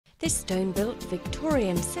This stone-built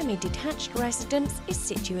Victorian semi-detached residence is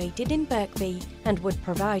situated in Birkby and would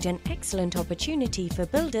provide an excellent opportunity for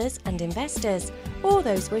builders and investors, or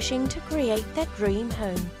those wishing to create their dream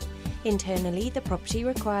home. Internally, the property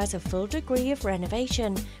requires a full degree of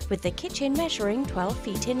renovation, with the kitchen measuring 12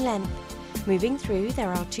 feet in length. Moving through,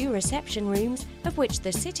 there are 2 reception rooms, of which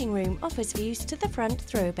the sitting room offers views to the front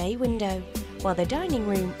through a bay window, while the dining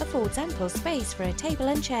room affords ample space for a table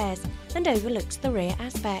and chairs and overlooks the rear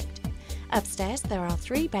aspect. Upstairs there are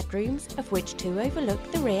 3 bedrooms, of which 2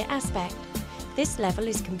 overlook the rear aspect. This level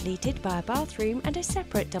is completed by a bathroom and a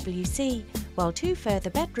separate WC, while 2 further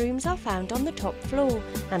bedrooms are found on the top floor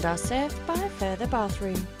and are served by a further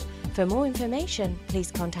bathroom. For more information,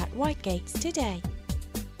 please contact Whitegates today.